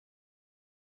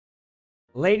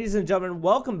Ladies and gentlemen,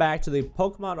 welcome back to the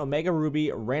Pokemon Omega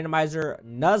Ruby Randomizer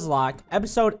Nuzlocke,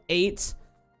 Episode 8.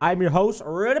 I'm your host,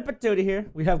 RudeyPaTudey here.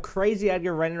 We have Crazy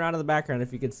Edgar running around in the background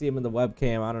if you can see him in the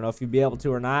webcam. I don't know if you'd be able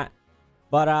to or not.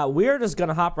 But we're just going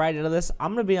to hop right into this.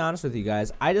 I'm going to be honest with you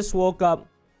guys. I just woke up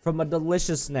from a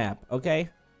delicious nap, okay?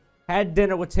 Had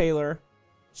dinner with Taylor.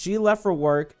 She left for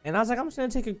work, and I was like, I'm just going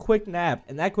to take a quick nap.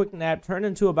 And that quick nap turned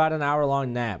into about an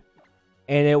hour-long nap.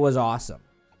 And it was awesome.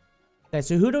 Okay,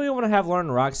 so who do we want to have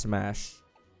learn Rock Smash?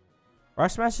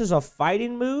 Rock Smash is a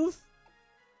fighting move?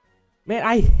 Man,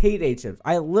 I hate HMs.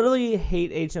 I literally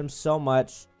hate HMs so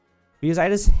much. Because I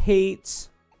just hate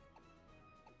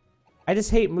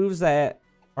moves that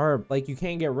are, like, you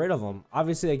can't get rid of them.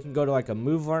 Obviously, they can go to, like, a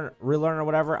move relearn or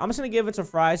whatever. I'm just going to give it to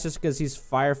Fries just because he's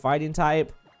fire fighting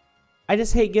type. I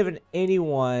just hate giving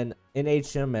anyone an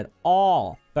HM at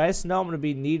all. But I just know I'm going to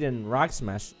be needing Rock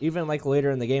Smash. Even like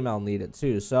later in the game, I'll need it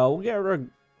too. So we'll get rid of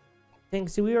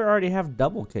things. See, we already have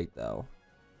Double Kick though.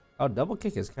 Oh, Double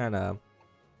Kick is kind of...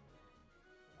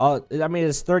 Oh, I mean,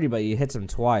 it's 30, but he hits him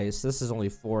twice. This is only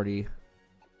 40.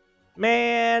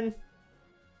 Man.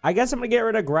 I guess I'm going to get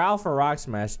rid of Growl for Rock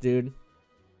Smash, dude.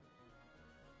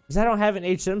 Because I don't have an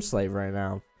HM slave right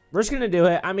now. We're just going to do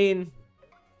it. I mean...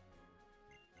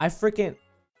 I hate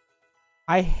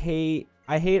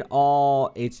all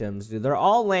HMs, dude. They're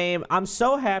all lame. I'm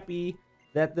so happy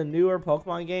that the newer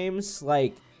Pokemon games,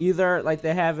 like, either, like,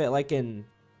 they have it, like, in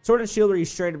Sword and Shield where you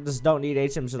straight up just don't need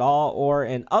HMs at all, or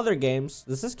in other games,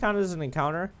 does this count as an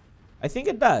encounter? I think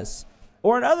it does.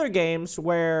 Or in other games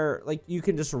where, like, you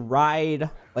can just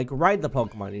ride the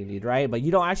Pokemon you need, right? But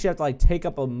you don't actually have to, like, take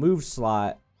up a move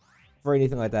slot for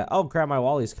anything like that. Oh, crap, my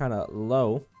Wally's kind of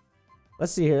low.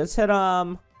 Let's see here. Let's hit,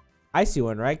 Icy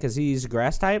one, right? Because he's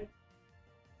grass type.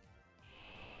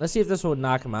 Let's see if this would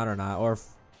knock him out or not, or if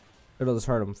it'll just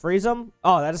hurt him. Freeze him.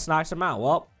 Oh, that just knocks him out.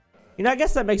 Well, you know, I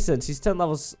guess that makes sense. He's 10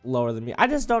 levels lower than me. I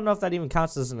just don't know if that even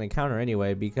counts as an encounter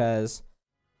anyway, because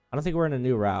I don't think we're in a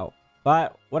new route.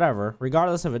 But whatever.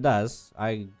 Regardless if it does,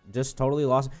 I just totally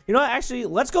lost. You know what? Actually,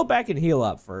 let's go back and heal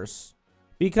up first.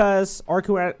 Because, or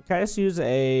can I just use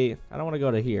a... I don't want to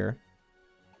go to here.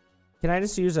 Can I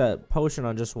just use a potion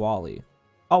on just Wally?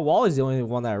 Oh, Wally's the only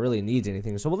one that really needs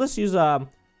anything. So let's use a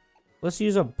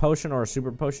potion or a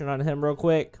super potion on him real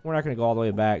quick. We're not going to go all the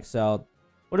way back. So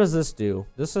what does this do?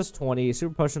 This is 20.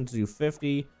 Super potion to do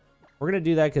 50. We're going to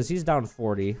do that because he's down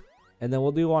 40. And then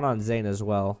we'll do one on Zayne as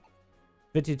well.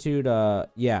 52 to...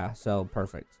 Yeah, so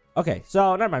perfect. Okay,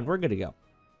 so never mind. We're good to go.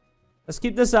 Let's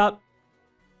keep this up.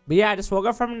 But yeah, I just woke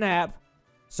up from a nap.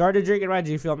 Started drinking my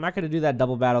G Fuel. I'm not going to do that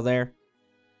double battle there.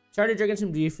 Started drinking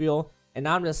some G Fuel. And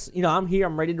now I'm just, you know, I'm here.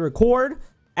 I'm ready to record.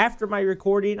 After my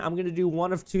recording, I'm going to do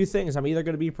one of two things. I'm either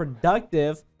going to be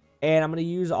productive, and I'm going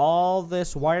to use all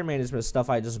this wire management stuff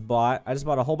I just bought. I just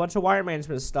bought a whole bunch of wire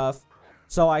management stuff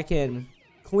so I can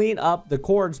clean up the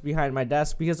cords behind my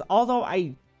desk. Because although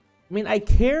I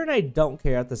care and I don't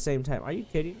care at the same time. Are you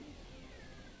kidding me?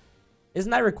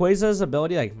 Isn't that Rayquaza's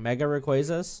ability, like Mega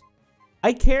Rayquaza's?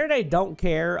 I care and I don't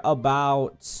care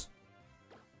about...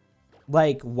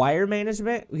 like wire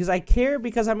management, because I care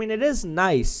because I mean it is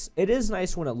nice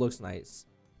when it looks nice,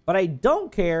 but I don't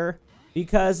care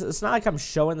because it's not like I'm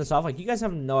showing this off. Like, you guys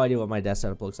have no idea what my desk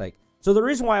setup looks like. So the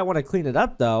reason why I want to clean it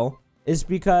up though is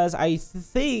because I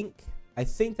think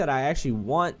that I actually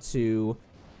want to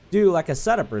do like a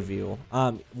setup review,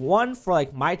 one for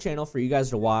like my channel for you guys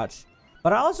to watch,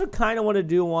 but I also kind of want to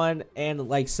do one and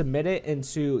like submit it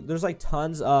into, there's like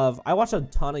tons of, I watch a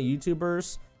ton of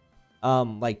YouTubers,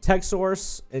 like Tech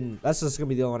Source, and that's just gonna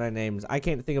be the only one I named. I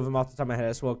can't think of them off the top of my head. I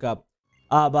just woke up.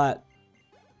 But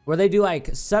where they do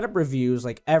like setup reviews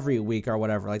like every week or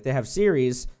whatever. Like they have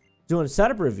series doing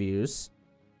setup reviews,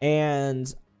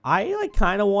 and I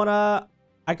kind of wanna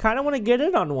get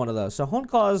in on one of those. So Honed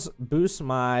Claws boosts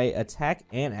my attack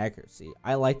and accuracy.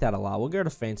 I like that a lot. We'll go to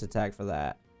Feint's attack for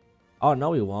that. Oh no,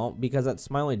 we won't, because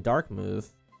that's my only dark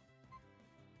move.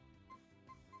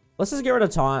 Let's just get rid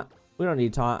of Taunt. We don't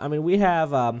need Taunt. I mean, we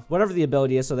have whatever the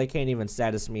ability is, so they can't even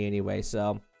status me anyway.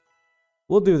 So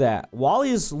we'll do that.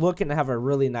 Wally's looking to have a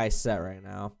really nice set right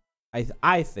now.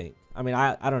 I think. I mean,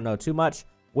 I don't know too much.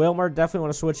 Wailmer, definitely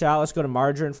want to switch out. Let's go to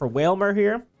Margarine for Wailmer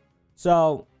here.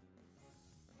 So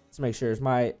let's make sure.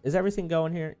 Is everything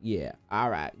going here? Yeah. All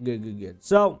right. Good.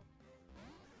 So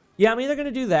yeah, I'm either going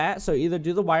to do that. So either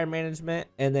do the wire management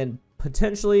and then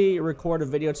potentially record a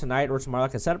video tonight or tomorrow,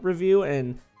 like a setup review.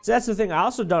 And so that's the thing. I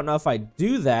also don't know if I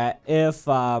do that. If,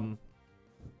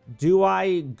 do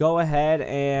I go ahead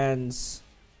and...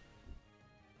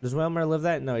 Does Wailmer live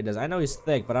that? No, he does. I know he's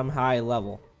thick, but I'm high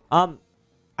level. I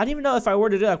don't even know if I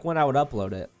were to do that when I would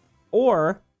upload it.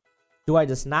 Or do I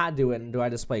just not do it and do I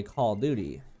just play Call of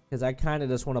Duty? Because I kind of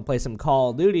just want to play some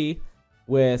Call of Duty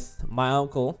with my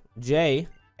uncle Jay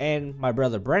and my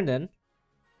brother Brendan.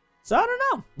 So I don't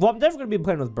know. Well, I'm definitely gonna be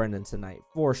playing with Brendan tonight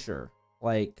for sure.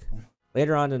 Like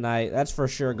later on tonight, that's for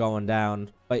sure going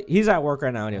down. But he's at work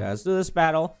right now anyway. Let's do this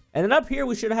battle, and then up here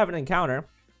we should have an encounter.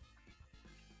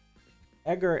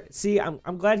 Edgar, see,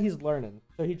 I'm glad he's learning.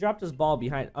 So he dropped his ball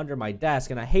under my desk,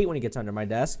 and I hate when he gets under my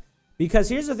desk. Because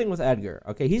here's the thing with Edgar,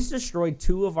 okay? He's destroyed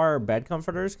 2 of our bed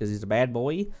comforters because he's a bad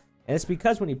boy. And it's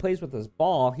because when he plays with his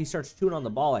ball, he starts chewing on the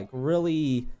ball like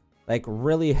really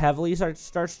heavily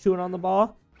starts chewing on the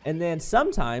ball. And then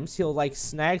sometimes he'll like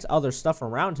snag other stuff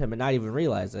around him and not even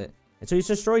realize it. And so he's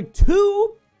destroyed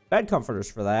 2 bed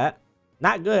comforters for that.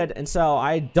 Not good. And so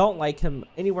I don't like him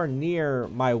anywhere near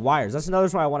my wires. That's another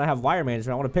reason why I want to have wire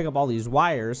management. I want to pick up all these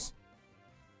wires.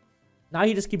 Now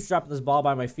he just keeps dropping this ball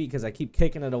by my feet because I keep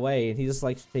kicking it away, and he just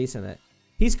likes chasing it.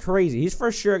 He's crazy. He's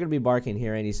for sure going to be barking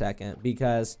here any second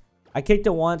because I kicked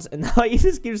it once, and now he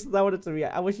just keeps throwing it to me.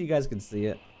 I wish you guys could see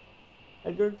it.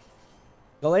 Edgar,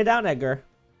 go lay down, Edgar.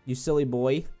 You silly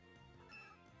boy.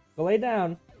 Go lay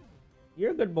down.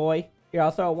 You're a good boy. Here,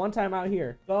 I'll throw it one time out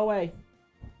here. Go away.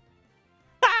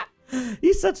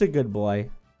 He's such a good boy.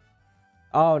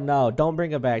 Oh, no. Don't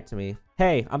bring it back to me.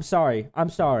 Hey, I'm sorry. I'm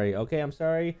sorry. Okay, I'm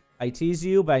sorry. I tease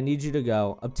you, but I need you to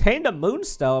go. Obtained a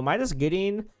moonstone. Am I just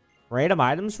getting random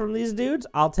items from these dudes?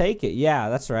 I'll take it. Yeah,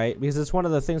 that's right. Because it's one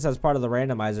of the things that's part of the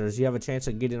randomizers. You have a chance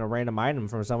of getting a random item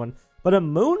from someone. But a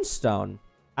moonstone.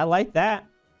 I like that.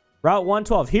 Route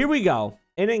 112. Here we go.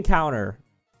 An encounter.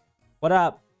 What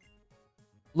up?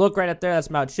 Look right up there. That's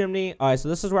Mount Chimney. All right, so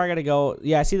this is where I got to go.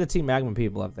 Yeah, I see the Team Magma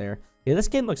people up there. Yeah, this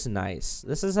game looks nice.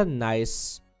 This is a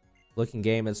nice looking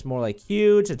game. It's more like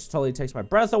huge. It totally takes my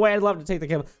breath away. I'd love to take the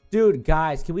game. Dude,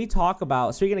 guys, can we talk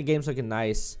about, speaking of games looking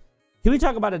nice, can we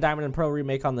talk about a Diamond and Pearl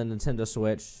remake on the Nintendo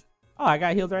Switch? Oh, I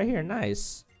got healed right here.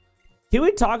 Nice. Can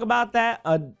we talk about that?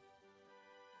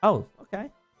 Oh, okay.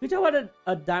 Can we talk about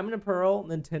a Diamond and Pearl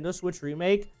Nintendo Switch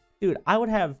remake? Dude, I would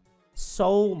have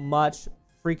so much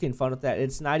freaking fun with that.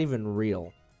 It's not even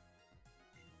real.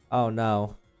 Oh,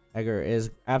 no. Edgar is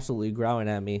absolutely growling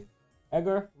at me.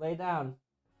 Edgar, lay down.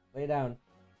 Lay down.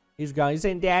 He's going. He's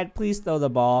saying, Dad, please throw the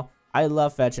ball. I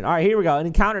love fetching. All right, here we go.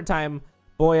 Encounter time,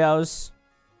 boyos.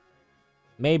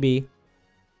 Maybe.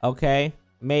 Okay.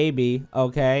 Maybe.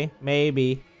 Okay.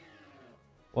 Maybe.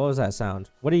 What was that sound?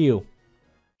 What are you?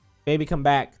 Baby, come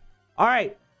back. All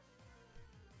right.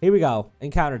 Here we go.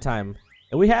 Encounter time.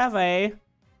 And we have a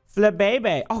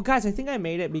Flabebe. Oh, guys, I think I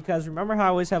made it because remember how I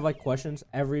always have, like, questions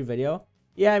every video?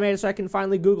 Yeah, I made it so I can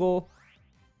finally Google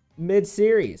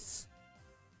mid-series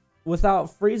without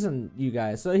freezing you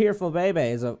guys. So here,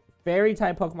 Flabebe is a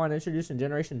fairy-type Pokemon introduced in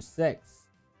Generation 6.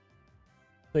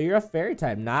 So you're a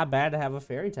fairy-type. Not bad to have a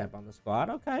fairy-type on the squad.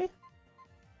 Okay.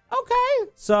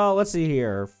 Okay. So let's see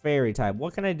here. Fairy-type.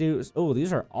 What can I do? Oh,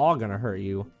 these are all going to hurt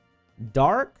you.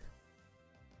 Dark?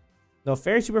 No,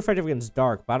 Fairy super effective against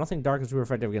Dark, but I don't think Dark is super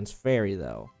effective against Fairy,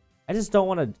 though. I just don't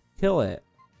want to kill it.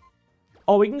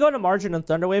 Oh, we can go to Margin and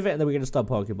Thunderwave it, and then we can just throw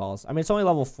Pokeballs. I mean, it's only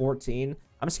level 14.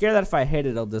 I'm scared that if I hit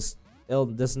it, it'll just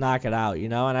knock it out, you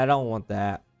know? And I don't want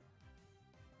that.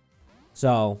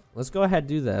 So, let's go ahead and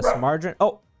do this. Margin.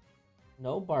 Oh,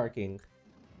 no barking.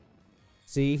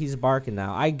 See, he's barking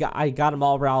now. I got him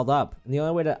all riled up. And the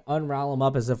only way to unrile him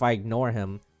up is if I ignore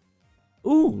him.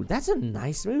 Ooh, that's a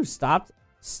nice move.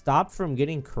 Stopped from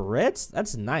getting crits?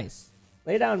 That's nice.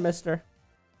 Lay down, mister.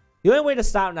 The only way to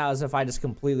stop now is if I just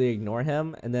completely ignore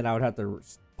him, and then I would have to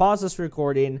pause this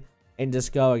recording and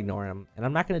just go ignore him. And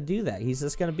I'm not going to do that. He's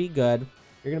just going to be good.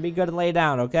 You're going to be good and lay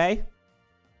down, okay?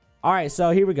 All right,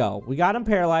 so here we go. We got him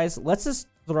paralyzed. Let's just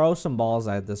throw some balls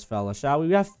at this fella, shall we?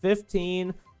 We have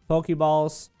 15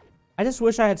 Pokeballs. I just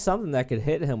wish I had something that could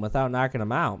hit him without knocking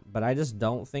him out, but I just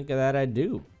don't think that I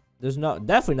do. There's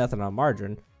definitely nothing on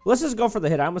Margin. Let's just go for the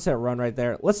hit. I almost hit run right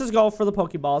there. Let's just go for the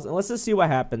Pokeballs, and let's just see what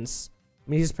happens. I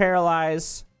mean, he's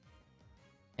paralyzed.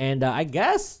 And I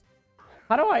guess,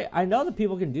 how do I know that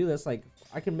people can do this. Like,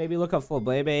 I can maybe look up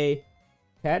Flabebe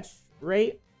catch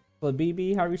rate.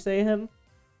 Flabebe, however you say him.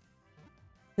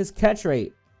 His catch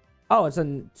rate. Oh, it's a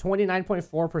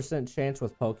 29.4% chance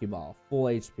with Pokeball. Full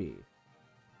HP.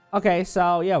 Okay,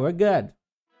 so yeah, we're good.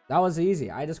 That was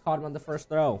easy. I just caught him on the first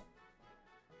throw.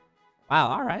 Wow,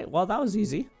 all right. Well, that was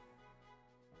easy.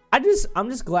 I'm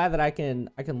just glad that I can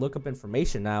look up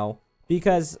information now.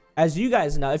 Because, as you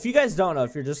guys know, if you guys don't know,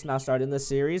 if you're just now starting this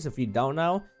series, if you don't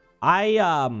know, I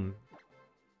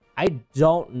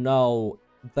don't know,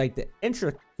 like, the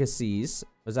intricacies,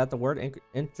 was that the word?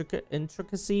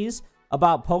 Intricacies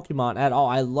about Pokemon at all.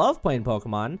 I love playing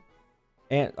Pokemon,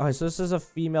 And okay, so this is a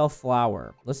female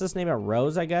flower. Let's just name it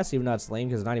Rose, I guess, even though it's lame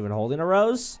because it's not even holding a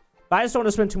rose. But I just don't want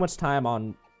to spend too much time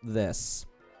on this.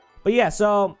 But yeah,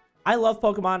 so I love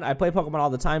Pokemon. I play Pokemon all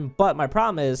the time. But my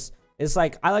problem is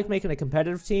like I like making a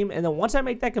competitive team. And then once I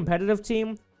make that competitive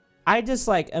team, I just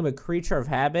like am a creature of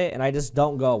habit. And I just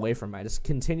don't go away from it. I just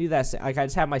continue that. Like I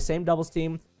just have my same doubles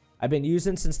team I've been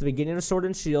using since the beginning of Sword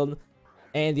and Shield.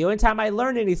 And the only time I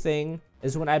learn anything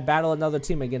is when I battle another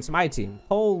team against my team.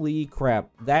 Holy crap.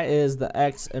 That is the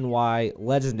X and Y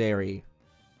legendary,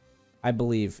 I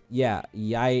believe. Yeah.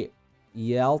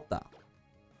 Yelta.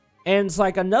 And it's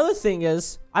like another thing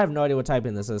is, I have no idea what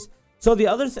typing this is. So the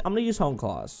other thing, I'm going to use Home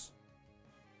Claws.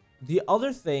 The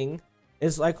other thing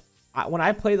is like, when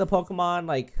I play the Pokemon,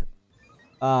 like,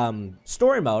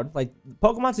 story mode, like,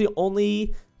 Pokemon's the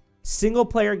only single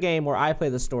player game where I play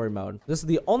the story mode. This is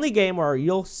the only game where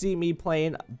you'll see me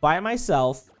playing by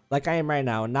myself, like I am right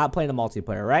now, and not playing a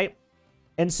multiplayer, right?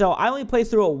 And so I only play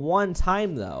through it one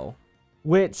time though,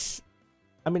 which,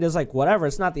 I mean, it's like, whatever,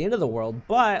 it's not the end of the world,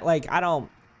 but like, I don't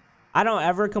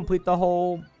ever complete the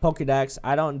whole Pokédex.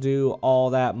 I don't do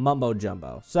all that mumbo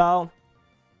jumbo. So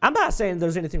I'm not saying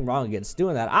there's anything wrong against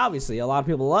doing that. Obviously, a lot of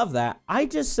people love that. I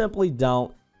just simply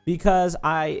don't, because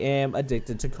I am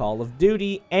addicted to Call of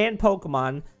Duty and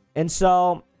Pokemon. And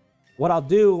so what I'll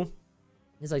do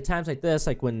is like times like this,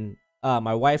 like when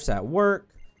my wife's at work,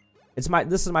 this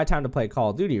is my time to play Call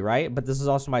of Duty, right? But this is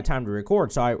also my time to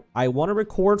record. So I want to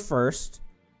record first.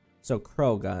 So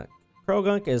Krogunk.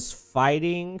 Krogunk is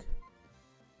fighting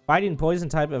poison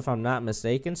type if I'm not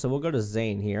mistaken. So we'll go to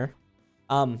Zayne here.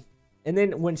 And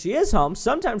then when she is home,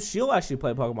 sometimes she'll actually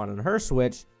play Pokemon on her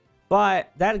Switch.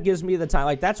 But that gives me the time.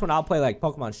 Like that's when I'll play like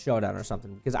Pokemon Showdown or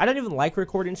something. Because I don't even like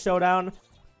recording Showdown.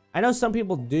 I know some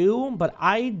people do, but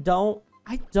I don't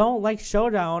like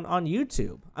Showdown on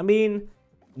YouTube. I mean,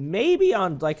 maybe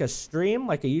on like a stream,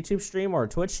 like a YouTube stream or a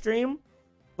Twitch stream,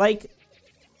 like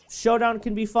Showdown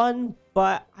can be fun,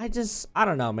 but I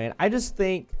don't know, man. I just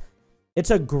think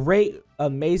it's a great,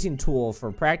 amazing tool for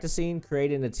practicing,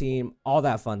 creating a team, all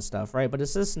that fun stuff, right? But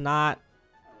it's just not,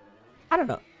 I don't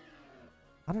know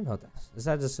what that is. Is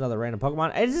that just another random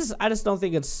Pokemon? I just don't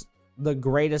think it's the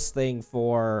greatest thing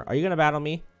for, are you going to battle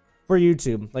me? For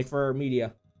YouTube, like for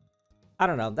media. I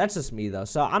don't know. That's just me though.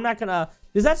 So I'm not gonna,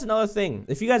 because that's another thing.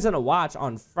 If you guys didn't watch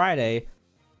on Friday,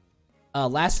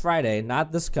 last Friday,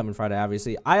 not this coming Friday,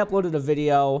 obviously, I uploaded a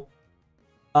video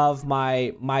of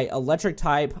my electric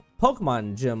type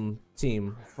Pokemon gym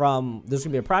team from, there's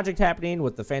gonna be a project happening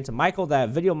with the Phantom Michael. That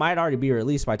video might already be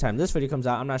released by the time this video comes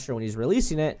out. I'm not sure when he's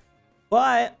releasing it,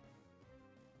 but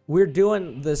we're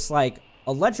doing this like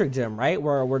electric gym, right?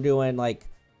 Where we're doing like,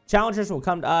 challengers will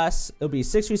come to us. It'll be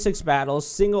 6v6 battles.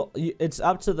 Single. It's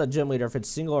up to the gym leader if it's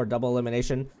single or double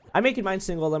elimination. I'm making mine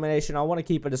single elimination. I want to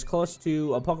keep it as close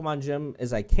to a Pokemon gym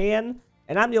as I can.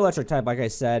 And I'm the electric type, like I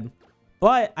said.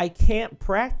 But I can't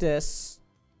practice.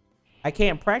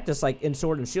 Like in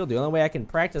Sword and Shield. The only way I can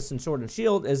practice in Sword and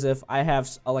Shield is if I have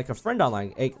like a friend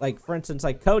online. Like for instance,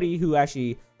 like Cody, who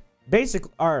actually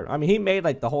he made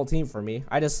like the whole team for me.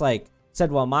 I just like said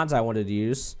what mons I wanted to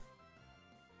use.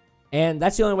 And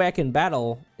that's the only way I can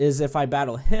battle is if I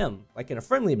battle him, like in a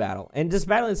friendly battle. And just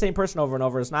battling the same person over and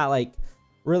over is not like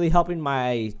really helping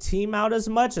my team out as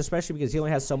much, especially because he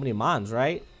only has so many mons,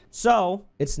 right? So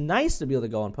it's nice to be able to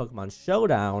go on Pokemon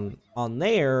Showdown on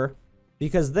there,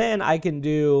 because then I can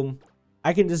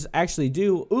just actually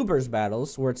do Uber's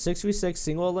battles where it's 6v6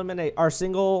 single eliminate or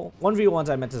single 1v1s,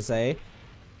 I meant to say.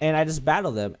 And I just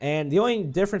battle them. And the only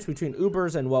difference between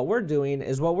Ubers and what we're doing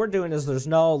is there's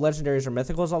no legendaries or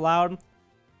mythicals allowed.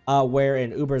 Where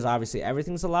in Ubers, obviously,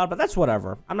 everything's allowed. But that's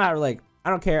whatever. I'm not really,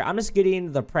 I don't care. I'm just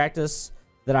getting the practice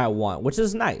that I want, which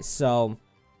is nice. So,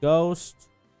 Ghost,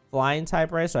 Flying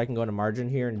type, right? So I can go into Margin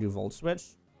here and do Volt Switch.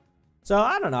 So,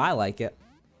 I don't know. I like it.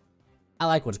 I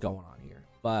like what's going on here.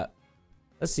 But,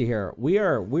 let's see here.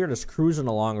 We're just cruising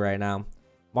along right now.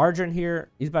 Margin here.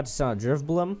 He's about to send a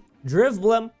Drifblim.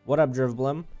 Drifblim, what up,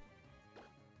 Drifblim?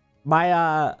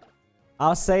 I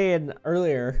was saying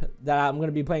earlier that I'm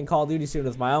gonna be playing Call of Duty soon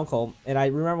with my uncle, and I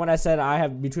remember when I said I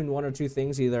have between one or two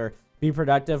things, either be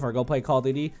productive or go play Call of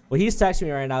Duty. Well, he's texting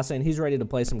me right now saying he's ready to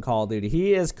play some Call of Duty.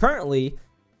 He is currently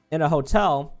in a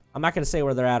hotel. I'm not gonna say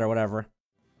where they're at or whatever.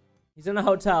 He's in a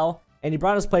hotel, and he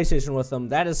brought his PlayStation with him.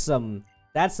 That's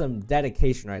some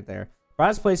dedication right there. Brought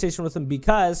his PlayStation with him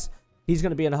because he's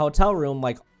gonna be in a hotel room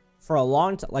like for a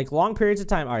long periods of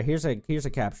time. All right, here's a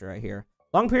capture right here.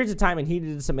 Long periods of time, and he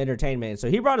needed some entertainment. So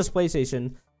he brought his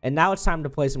PlayStation, and now it's time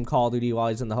to play some Call of Duty while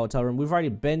he's in the hotel room. We've already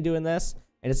been doing this,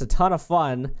 and it's a ton of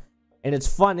fun, and it's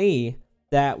funny.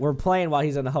 that we're playing while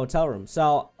he's in the hotel room.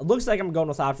 So it looks like I'm going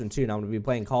with option 2. Now I'm gonna be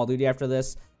playing Call of Duty after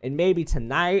this, and maybe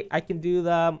tonight I can do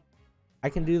the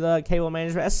cable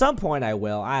management. At some point I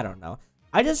will. I don't know.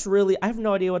 I have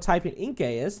no idea what typing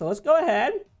Inkay is. So let's go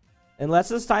ahead and let's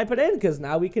just type it in, because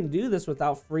now we can do this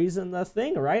without freezing the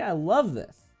thing, right? I love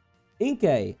this.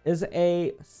 Inkay is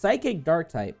a psychic dark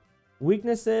type.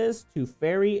 Weaknesses to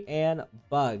fairy and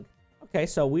bug. Okay,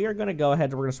 so we are going to go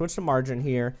ahead and we're going to switch to margin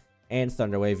here and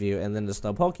Thunderwave you, and then just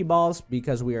throw Pokeballs,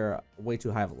 because we are way too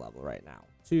high of a level right now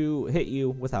to hit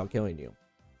you without killing you,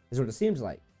 is what it seems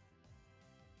like.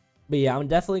 But yeah, I'm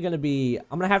definitely going to be,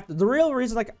 I'm going to have to, the real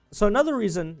reason, like, so another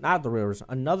reason, not the real reason,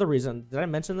 another reason, did I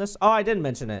mention this? Oh, I didn't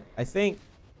mention it. I think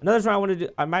another reason I want to do,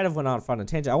 I might have went on a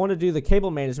tangent. I want to do the cable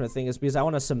management thing is because I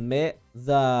want to submit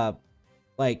the,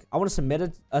 like, I want to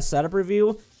submit a setup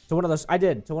review to one of those,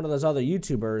 to one of those other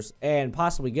YouTubers and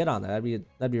possibly get on that.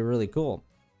 That'd be really cool.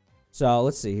 So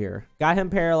let's see here. Got him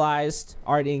paralyzed.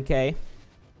 All right, Inkay.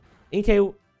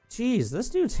 Inkay, geez, this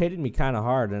dude's hitting me kind of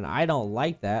hard and I don't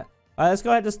like that. All right, let's go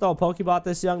ahead and just throw a Pokeball at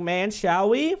this young man, shall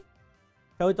we?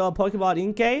 Shall we throw a Pokeball at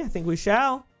Inkay? I think we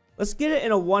shall. Let's get it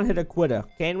in a one-hit quitter,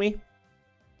 can we?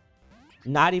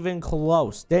 Not even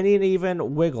close. Didn't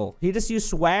even wiggle. He just used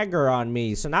swagger on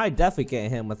me, so now I definitely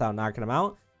get him without knocking him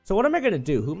out. So what am I going to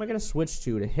do? Who am I going to switch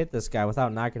to hit this guy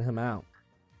without knocking him out?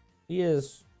 He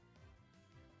is...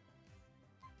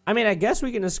 I mean, I guess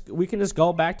we can just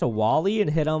go back to Wally and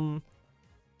hit him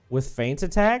with Feint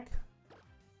Attack.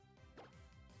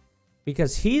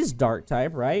 Because he's dark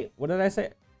type, right? What did I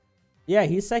say? Yeah,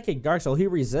 he's psychic dark, so he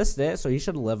resists it, so he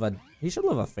should live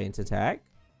a Feint Attack.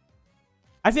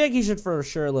 I feel like he should for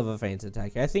sure live a Feint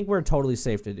Attack. I think we're totally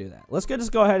safe to do that. Let's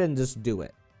just go ahead and just do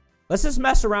it. Let's just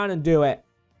mess around and do it.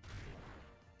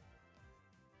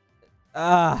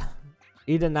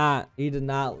 He did not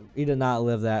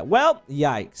live that. Well,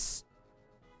 yikes.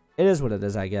 It is what it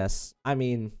is, I guess. I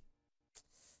mean,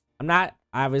 I'm not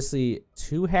obviously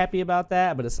too happy about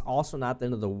that, but it's also not the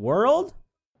end of the world.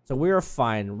 So we're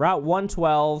fine. Route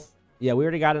 112. Yeah, we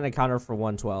already got an encounter for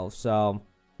 112. So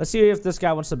let's see if this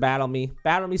guy wants to battle me.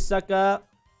 Battle me, sucker.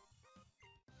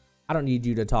 I don't need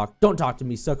you to talk. Don't talk to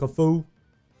me, sucker fool.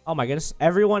 Oh my goodness.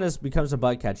 Everyone becomes a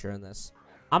bug catcher in this.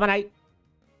 Omanite.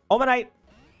 Omanite.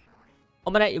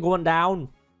 Omanite, you're going down.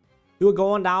 You are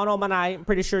going down, Omanite. I'm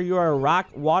pretty sure you are a rock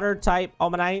water type,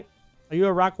 Omanite. Are you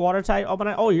a rock water type,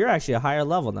 Omanite? Oh, you're actually a higher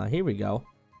level now. Here we go.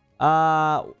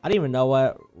 I didn't even know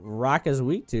what rock is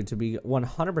weak to be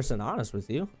 100% honest with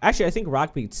you. Actually, I think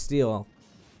rock beats steel.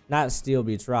 Not steel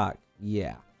beats rock.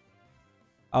 Yeah.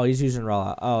 Oh, he's using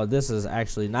rollout. Oh, this is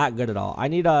actually not good at all. I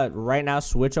need to right now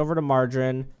switch over to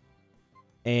margin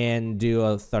and do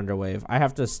a thunder wave. I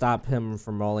have to stop him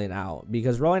from rolling out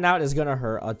because rolling out is gonna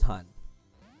hurt a ton.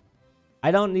 I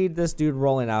don't need this dude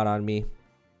rolling out on me.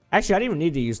 Actually, I don't even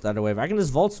need to use thunder wave. I can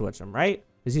just volt switch him, right?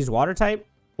 Because he's water type.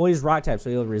 Well, he's rock type,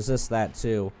 so he'll resist that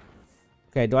too.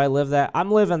 Okay, do I live that? I'm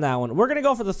living that one. We're gonna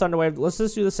go for the thunder wave. Let's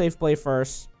just do the safe play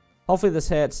first. Hopefully this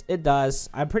hits. It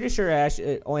does. I'm pretty sure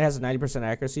it only has a 90%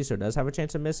 accuracy, so it does have a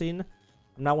chance of missing.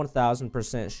 I'm not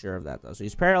 1000% sure of that though. So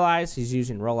he's paralyzed. He's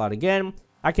using rollout again.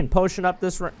 I can potion up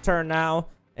this turn now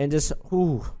and just,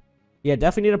 ooh. Yeah,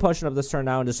 definitely need to potion up this turn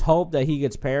now and just hope that he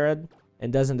gets parried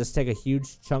and doesn't just take a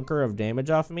huge chunker of damage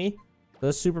off me. So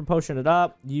let's super potion it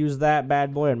up. Use that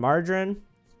bad boy in margin.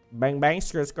 Bang, bang,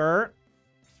 skirt, skirt.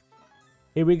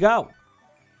 Here we go.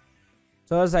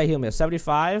 So does that heal me?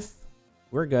 75.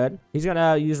 We're good. He's going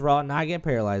to use raw and not get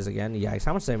paralyzed again. Yikes.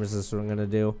 How much damage is this one going to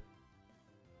do?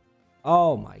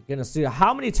 Oh my goodness, dude.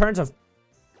 How many turns of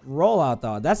rollout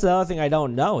though? That's the other thing I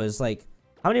don't know is like,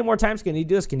 how many more times can he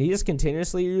do this? Can he just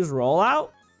continuously use rollout?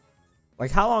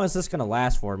 Like, how long is this going to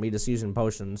last for me just using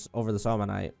potions over the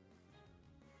Summonite?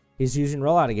 He's using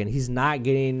rollout again. He's not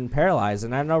getting paralyzed.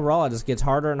 And I know rollout just gets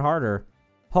harder and harder.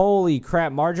 Holy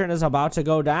crap. Margin is about to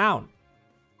go down.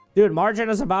 Dude, margin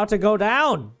is about to go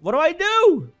down. What do I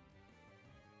do?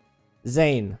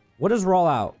 Zayne. What is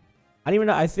rollout? I don't even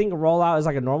know. I think rollout is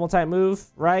like a normal type move,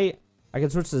 right? I can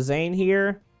switch to Zayne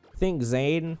here. I think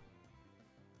Zayne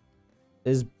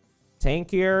is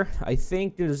tankier. I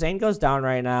think, dude, Zayne goes down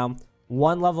right now.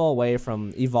 One level away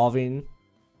from evolving.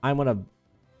 I'm gonna...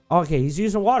 Okay, he's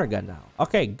using water gun now.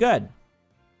 Okay, good.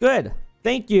 Good.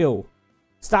 Thank you.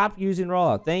 Stop using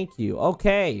rollout. Thank you.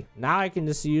 Okay, now I can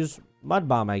just use mud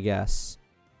bomb, I guess.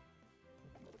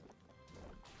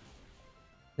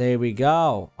 There we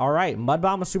go. All right, mud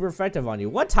bomb is super effective on you.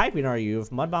 What typing are you?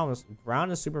 If mud bomb is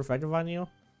ground is super effective on you,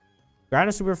 ground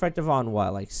is super effective on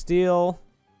what? Like steel?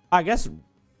 I guess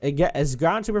is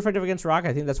ground super effective against rock?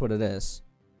 I think that's what it is.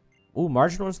 Ooh,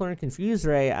 margin ones learn confuse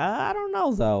ray. I don't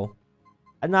know though.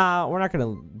 Nah, we're not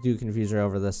gonna do Confuser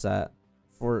over this set.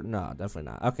 No,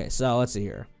 definitely not. Okay, so let's see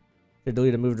here. Should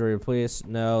delete a move to replace?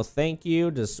 No, thank you.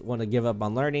 Just want to give up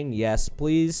on learning? Yes,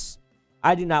 please.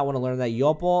 I do not want to learn that.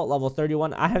 Yopal, level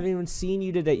 31. I haven't even seen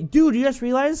you today. Dude, you guys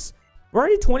realize? We're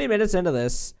already 20 minutes into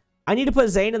this. I need to put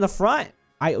Zayne in the front.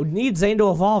 I need Zayne to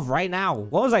evolve right now.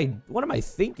 What am I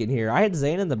thinking here? I had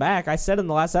Zayne in the back. I said in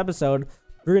the last episode,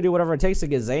 we're going to do whatever it takes to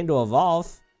get Zayne to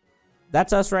evolve.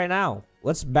 That's us right now.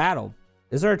 Let's battle.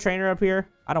 Is there a trainer up here?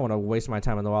 I don't want to waste my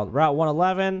time in the wild. Route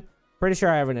 111. Pretty sure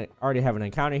I already have an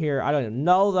encounter here. I don't even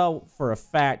know, though, for a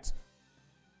fact.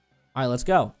 All right, let's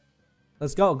go.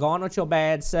 Let's go. Go on with your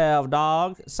bad self,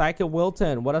 dog. Psychic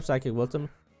Wilton. What up, Psychic Wilton?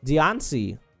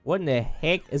 Deoncé. What in the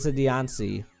heck is a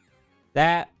Deoncé?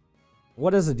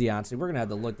 What is a Deoncé? We're going to have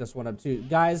to look this one up, too.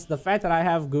 Guys, the fact that I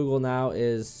have Google now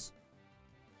is...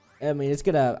 I mean,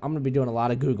 I'm going to be doing a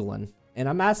lot of Googling. And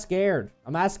I'm not scared.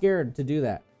 I'm not scared to do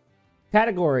that.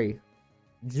 Category.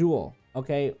 Jewel.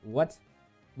 Okay, what?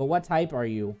 But what type are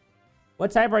you?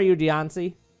 What type are you,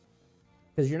 Deoncé?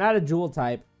 Because you're not a jewel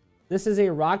type. This is a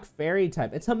rock fairy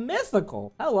type. It's a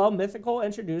mythical. Hello, mythical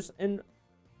introduced in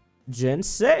Gen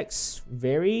 6.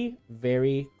 Very,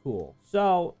 very cool.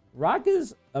 So, rock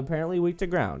is apparently weak to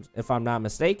ground, if I'm not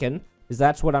mistaken. Because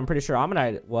that's what I'm pretty sure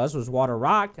Ammonite was water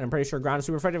rock. And I'm pretty sure ground is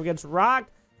super effective against rock.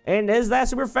 And is that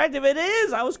super effective? It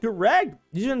is! I was correct.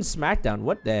 You didn't Smackdown.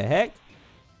 What the heck?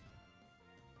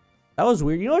 That was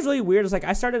weird. You know what's really weird is like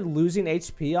I started losing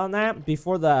HP on that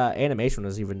before the animation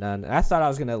was even done. And I thought I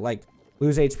was gonna like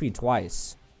lose HP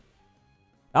twice.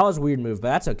 That was a weird move, but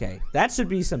that's okay. That should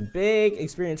be some big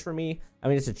experience for me. I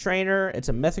mean, it's a trainer. It's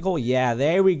a mythical. Yeah,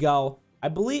 there we go. I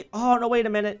believe... Oh, no, wait a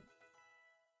minute.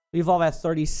 We evolve at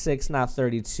 36, not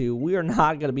 32. We are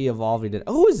not going to be evolving it.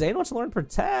 Oh, Zayne wants to learn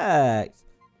Protect.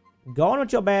 Go on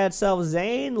with your bad self,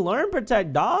 Zayne. Learn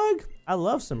Protect, dog. I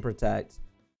love some Protect.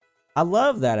 I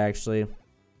love that, actually.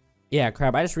 Yeah,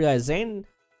 crap. I just realized Zayne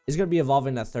is going to be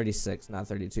evolving at 36, not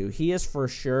 32. He is for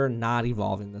sure not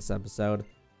evolving this episode.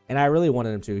 And I really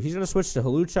wanted him to. He's going to switch to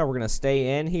Hawlucha. We're going to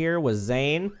stay in here with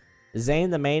Zayne.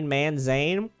 Zayne, the main man,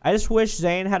 Zayne. I just wish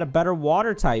Zayne had a better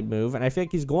water type move. And I feel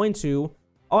like he's going to.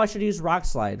 Oh, I should use Rock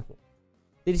Slide.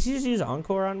 Did he just use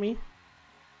Encore on me?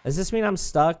 Does this mean I'm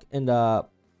stuck? And,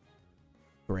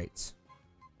 great.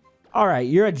 Alright,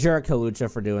 you're a jerk, Hawlucha,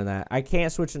 for doing that. I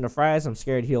can't switch into Fries. I'm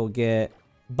scared he'll get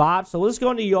bopped. So let's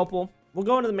go into Yopal. We'll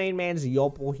go into the main man's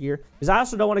Yopal here. Because I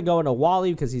also don't want to go into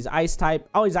Wally because he's Ice type.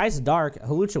 Oh, he's Ice Dark.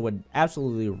 Hawlucha would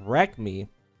absolutely wreck me.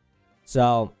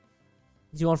 So,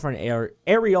 he's going for an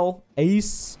aerial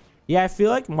ace. Yeah, I feel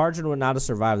like Margin would not have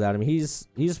survived that. I mean,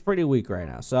 he's pretty weak right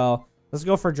now. So, let's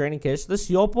go for Draining Kiss. This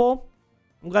Yopal,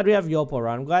 I'm glad we have Yopal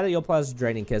around. I'm glad that Yopal has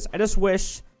Draining Kiss. I just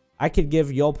wish I could give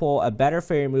Yopal a better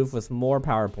fairy move with more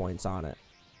power points on it.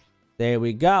 There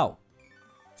we go.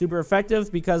 Super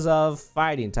effective because of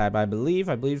fighting type, I believe.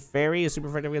 I believe fairy is super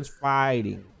effective against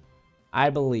fighting. I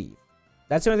believe.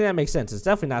 That's the only thing that makes sense. It's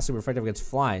definitely not super effective against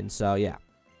flying, so yeah.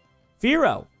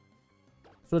 Fearow.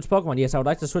 Switch Pokemon. Yes, I would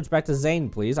like to switch back to Zayne,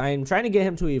 please. I am trying to get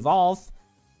him to evolve.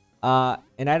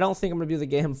 And I don't think I'm going to be able to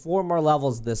get him 4 more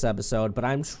levels this episode, but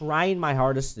I'm trying my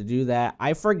hardest to do that.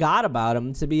 I forgot about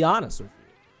him, to be honest with you.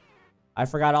 I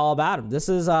forgot all about him. This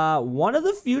is one of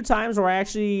the few times where I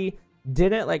actually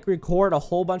didn't like record a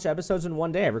whole bunch of episodes in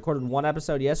one day. I recorded 1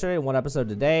 episode yesterday and 1 episode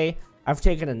today. I've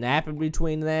taken a nap in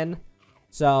between then.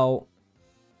 So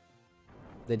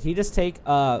did he just take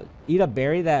eat a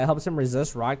berry that helps him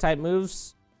resist rock type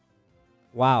moves?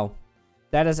 Wow,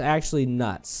 that is actually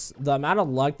nuts. The amount of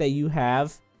luck that you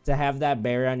have to have that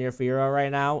berry on your Fearow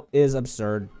right now is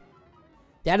absurd.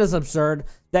 That is absurd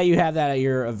that you have that at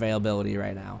your availability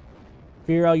right now.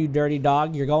 Fearow, you dirty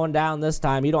dog. You're going down this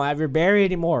time. You don't have your berry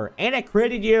anymore. And it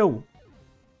critted you.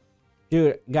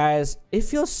 Dude, guys, it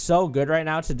feels so good right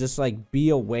now to just, like, be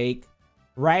awake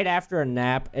right after a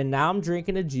nap. And now I'm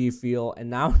drinking a G Fuel.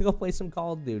 And now I'm going to go play some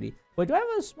Call of Duty. Wait, do I have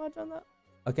a smudge on that?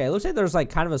 Okay, it looks like there's,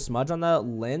 like, kind of a smudge on the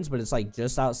lens. But it's, like,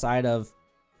 just outside of,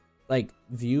 like,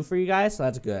 view for you guys. So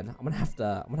that's good. I'm going to have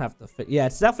to fit. Yeah,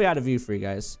 it's definitely out of view for you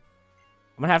guys.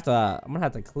 I'm going to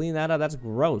have to clean that up. That's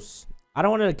gross. I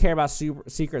don't want to care about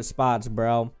secret spots,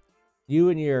 bro. You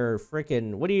and your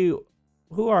freaking...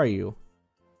 Who are you?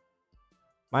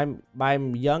 My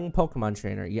young Pokemon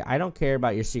trainer. Yeah, I don't care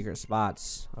about your secret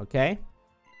spots, okay?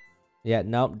 Yeah,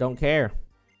 nope, don't care.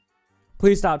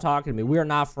 Please stop talking to me. We are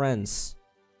not friends.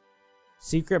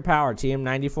 Secret power.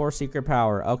 TM94 secret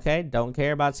power. Okay, don't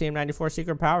care about TM94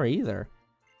 secret power either.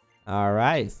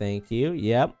 Alright, thank you.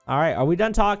 Yep. Alright, are we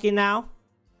done talking now?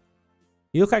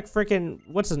 You look like freaking,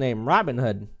 what's his name? Robin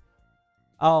Hood.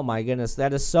 Oh my goodness,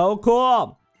 that is so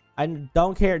cool. I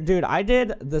don't care. Dude, I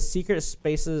did the secret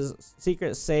spaces,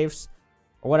 secret safes,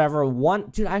 or whatever.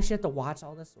 Dude, I actually have to watch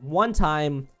all this. One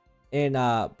time in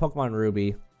Pokemon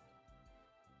Ruby.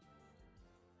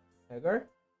 Edgar?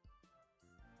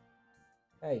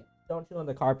 Hey, don't chew on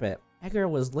the carpet. Edgar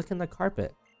was licking the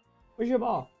carpet. Where's your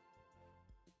ball?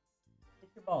 Get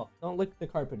your ball. Don't lick the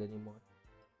carpet anymore.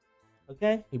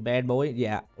 Okay, you bad boy.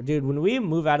 Yeah, dude. When we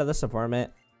move out of this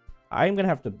apartment, I'm gonna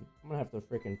have to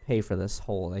freaking pay for this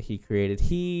hole that he created.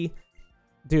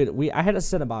 Dude, I had a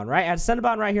Cinnabon, right? I had a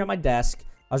Cinnabon right here on my desk.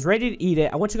 I was ready to eat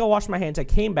it. I went to go wash my hands. I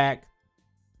came back.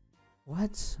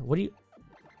 What?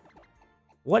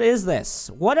 What is this?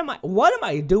 What am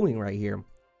I doing right here?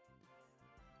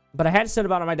 But I had a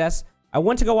Cinnabon on my desk. I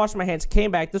went to go wash my hands.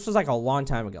 Came back. This was like a long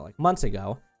time ago, like months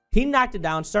ago. He knocked it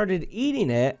down, started eating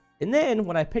it. And then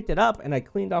when I picked it up and I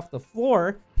cleaned off the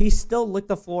floor, he still licked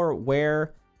the floor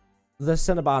where the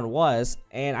Cinnabon was.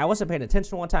 And I wasn't paying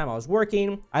attention one time. I was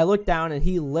working. I looked down and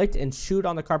he licked and chewed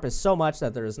on the carpet so much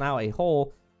that there is now a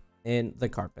hole in the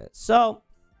carpet. So,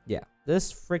 yeah,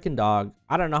 this freaking dog.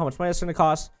 I don't know how much money it's going to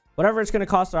cost. Whatever it's going to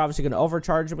cost, they're obviously going to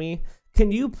overcharge me.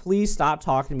 Can you please stop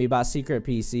talking to me about secret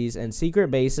PCs and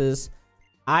secret bases?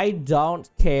 I don't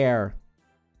care.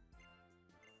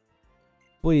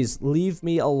 Please, leave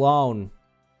me alone.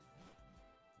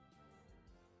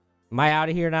 Am I out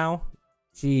of here now?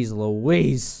 Jeez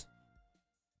Louise.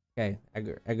 Okay,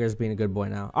 Edgar's being a good boy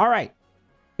now. All right,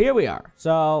 here we are.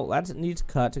 So, that needs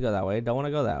cut to go that way. Don't want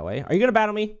to go that way. Are you going to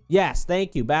battle me? Yes,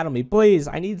 thank you. Battle me, please.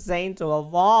 I need Zayne to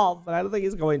evolve, but I don't think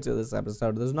he's going to this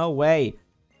episode. There's no way.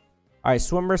 All right,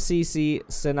 Swimmer CC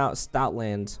sent out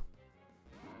Stoutland.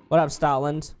 What up,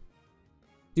 Stoutland?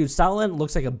 Dude, Stoutland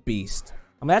looks like a beast.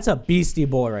 I mean, that's a beastie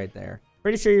boy right there.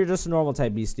 Pretty sure you're just a normal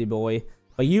type beastie boy,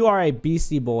 but you are a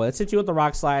beastie boy. Let's hit you with the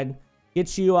rock slide.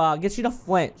 Get you to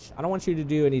flinch. I don't want you to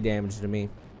do any damage to me.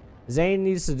 Zayne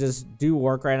needs to just do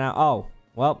work right now. Oh,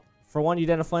 well, for one, you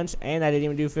didn't flinch, and I didn't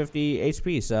even do 50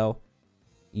 HP, so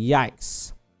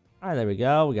yikes. All right, there we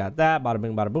go. We got that. Bada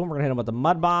bing, bada boom. We're gonna hit him with the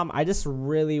mud bomb. I just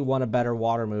really want a better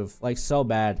water move, like so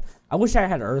bad. I wish I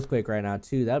had earthquake right now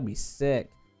too. That'd be sick.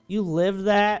 You live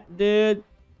that, dude.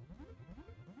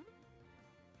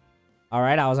 All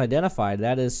right, I was identified.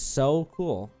 That is so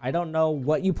cool. I don't know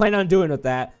what you plan on doing with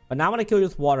that, but now I'm gonna kill you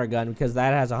with water gun because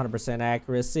that has 100%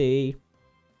 accuracy.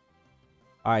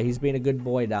 All right, he's being a good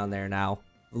boy down there now.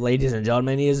 Ladies and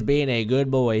gentlemen, he is being a good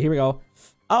boy. Here we go.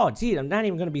 Oh, gee, I'm not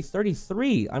even gonna be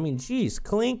 33. I mean, geez,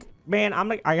 Clink, man,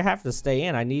 I have to stay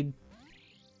in. I need.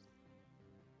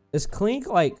 Is Clink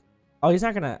like? Oh, he's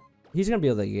gonna be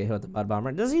able to get hit with the mud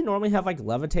bomber. Does he normally have like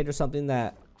levitate or something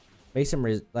that makes him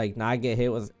like not get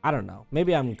hit with? I don't know.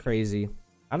 Maybe I'm crazy.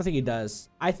 I don't think he does.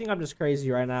 I think I'm just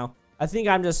crazy right now. I think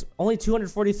I'm just only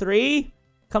 243.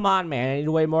 Come on, man. I need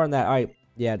way more than that. All right,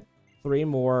 yeah, 3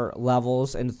 more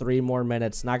levels in 3 more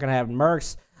minutes. Not gonna have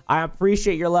Mercs. I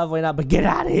appreciate your leveling up, but get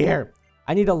out of here.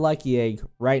 I need a lucky egg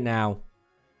right now.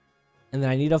 And then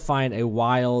I need to find a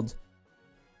wild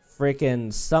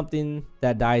freaking something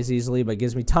that dies easily but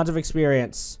gives me tons of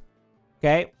experience.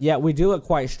 Okay? Yeah, we do look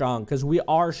quite strong because we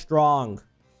are strong.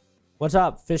 What's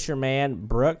up, Fisherman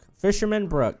Brooke? Fisherman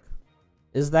Brooke.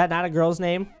 Is that not a girl's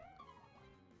name?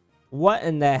 What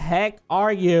in the heck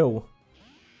are you?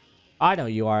 I know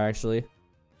you are, actually.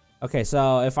 Okay,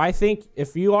 so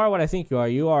if you are what I think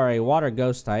you are a water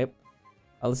ghost type.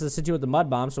 Let's just hit you with the mud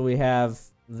bomb. So we have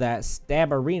that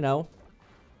Stabberino.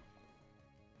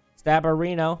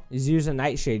 Stabberino is using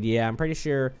Nightshade. Yeah, I'm pretty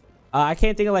sure. I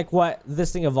can't think of like what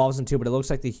this thing evolves into, but it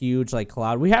looks like the huge like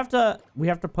cloud. We have to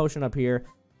potion up here.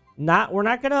 We're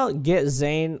not gonna get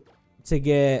Zayne to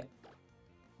get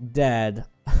dead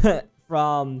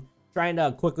from trying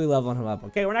to quickly level him up.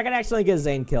 Okay, we're not gonna actually get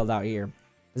Zayne killed out here.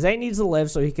 Zayne needs to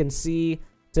live so he can see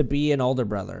to be an older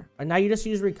brother. And now you just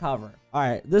use recover. All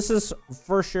right, this is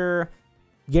for sure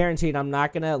guaranteed. I'm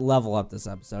not gonna level up this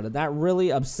episode, and that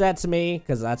really upsets me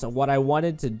because that's what I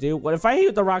wanted to do. What if I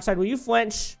hit the rock side? Will you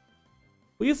flinch?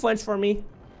 Will you flinch for me?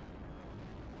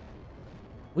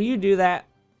 Will you do that?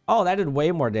 Oh, that did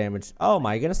way more damage. Oh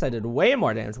my goodness, that did way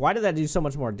more damage. Why did that do so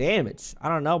much more damage? I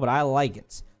don't know, but I like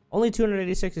it. Only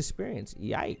 286 experience.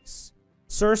 Yikes.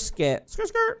 Sir Skit. Skirt,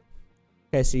 skirt.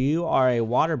 Okay, so you are a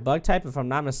water bug type, if I'm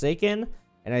not mistaken.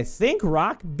 And I think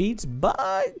rock beats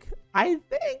bug. I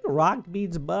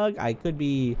could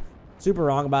be super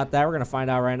wrong about that. We're going to find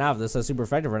out right now if this is super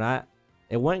effective or not.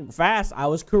 It went fast. I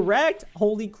was correct.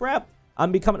 Holy crap.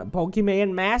 I'm becoming a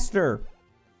Pokemon master.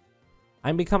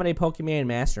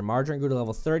 Margarine grew to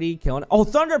level 30. Killing. Oh,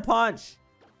 Thunder Punch.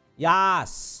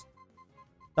 Yes.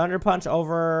 Thunder Punch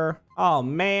over. Oh,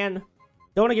 man.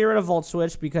 Don't want to get rid of Volt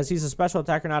Switch because he's a special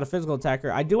attacker, not a physical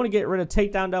attacker. I do want to get rid of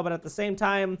Takedown, though, but at the same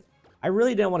time, I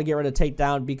really didn't want to get rid of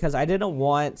Takedown because I didn't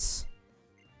want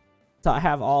to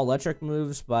have all electric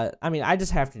moves. But, I mean, I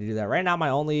just have to do that. Right now, my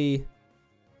only,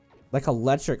 like,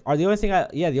 electric, or the only thing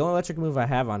the only electric move I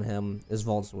have on him is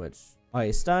Volt Switch.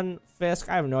 Okay, Stun, Fisk,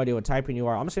 I have no idea what typing you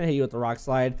are. I'm just going to hit you with the Rock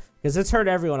Slide because it's hurt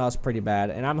everyone else pretty bad,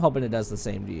 and I'm hoping it does the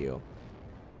same to you.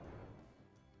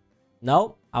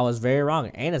 Nope, I was very wrong,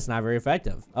 and it's not very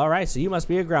effective. Alright, so you must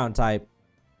be a ground type.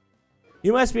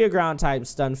 You must be a ground type,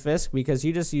 Stun Fisk, because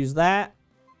you just used that.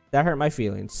 That hurt my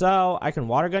feelings. So, I can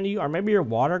Water Gun you, or maybe you're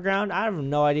Water Ground. I have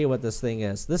no idea what this thing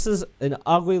is. This is an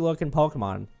ugly-looking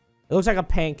Pokemon. It looks like a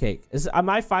pancake. Am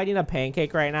I fighting a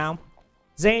pancake right now?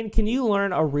 Zayne, can you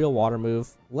learn a real water move?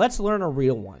 Let's learn a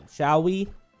real one, shall we?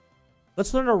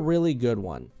 Let's learn a really good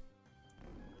one.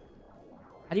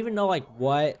 I don't even know, like,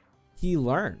 what he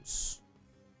learns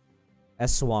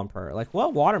as Swampert. Like,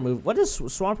 what water move? What is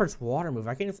Swampert's water move?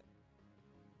 I can't even...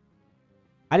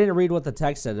 I didn't read what the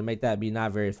text said to make that be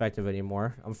not very effective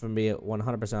anymore. I'm going to be at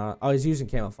 100%. Oh, he's using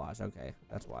camouflage. Okay,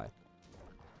 that's why.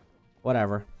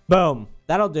 Whatever. Boom.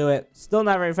 That'll do it. Still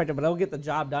not very effective, but it'll get the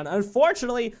job done.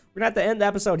 Unfortunately, we're going to have to end the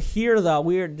episode here, though.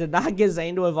 We did not get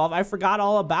Zayne to evolve. I forgot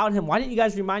all about him. Why didn't you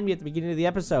guys remind me at the beginning of the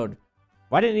episode?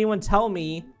 Why didn't anyone tell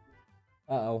me?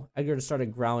 Uh-oh. Edgar just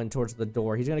started growling towards the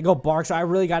door. He's going to go bark, so I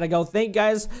really got to go. Thank you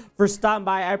guys for stopping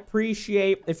by. I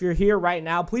appreciate if you're here right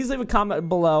now. Please leave a comment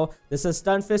below that says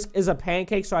Stunfisk is a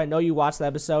pancake, so I know you watched the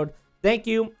episode. Thank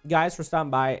you guys for stopping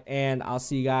by, and I'll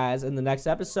see you guys in the next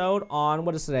episode on,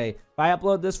 what is today? If I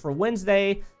upload this for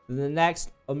Wednesday, then the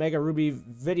next Omega Ruby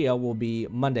video will be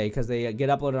Monday because they get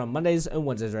uploaded on Mondays and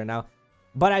Wednesdays right now.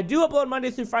 But I do upload Monday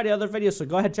through Friday other videos, so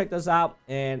go ahead and check those out.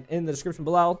 And in the description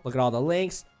below, look at all the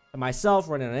links to myself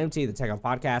running on MT, the Tech Off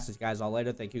Podcast. See you guys all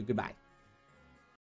later. Thank you. Goodbye.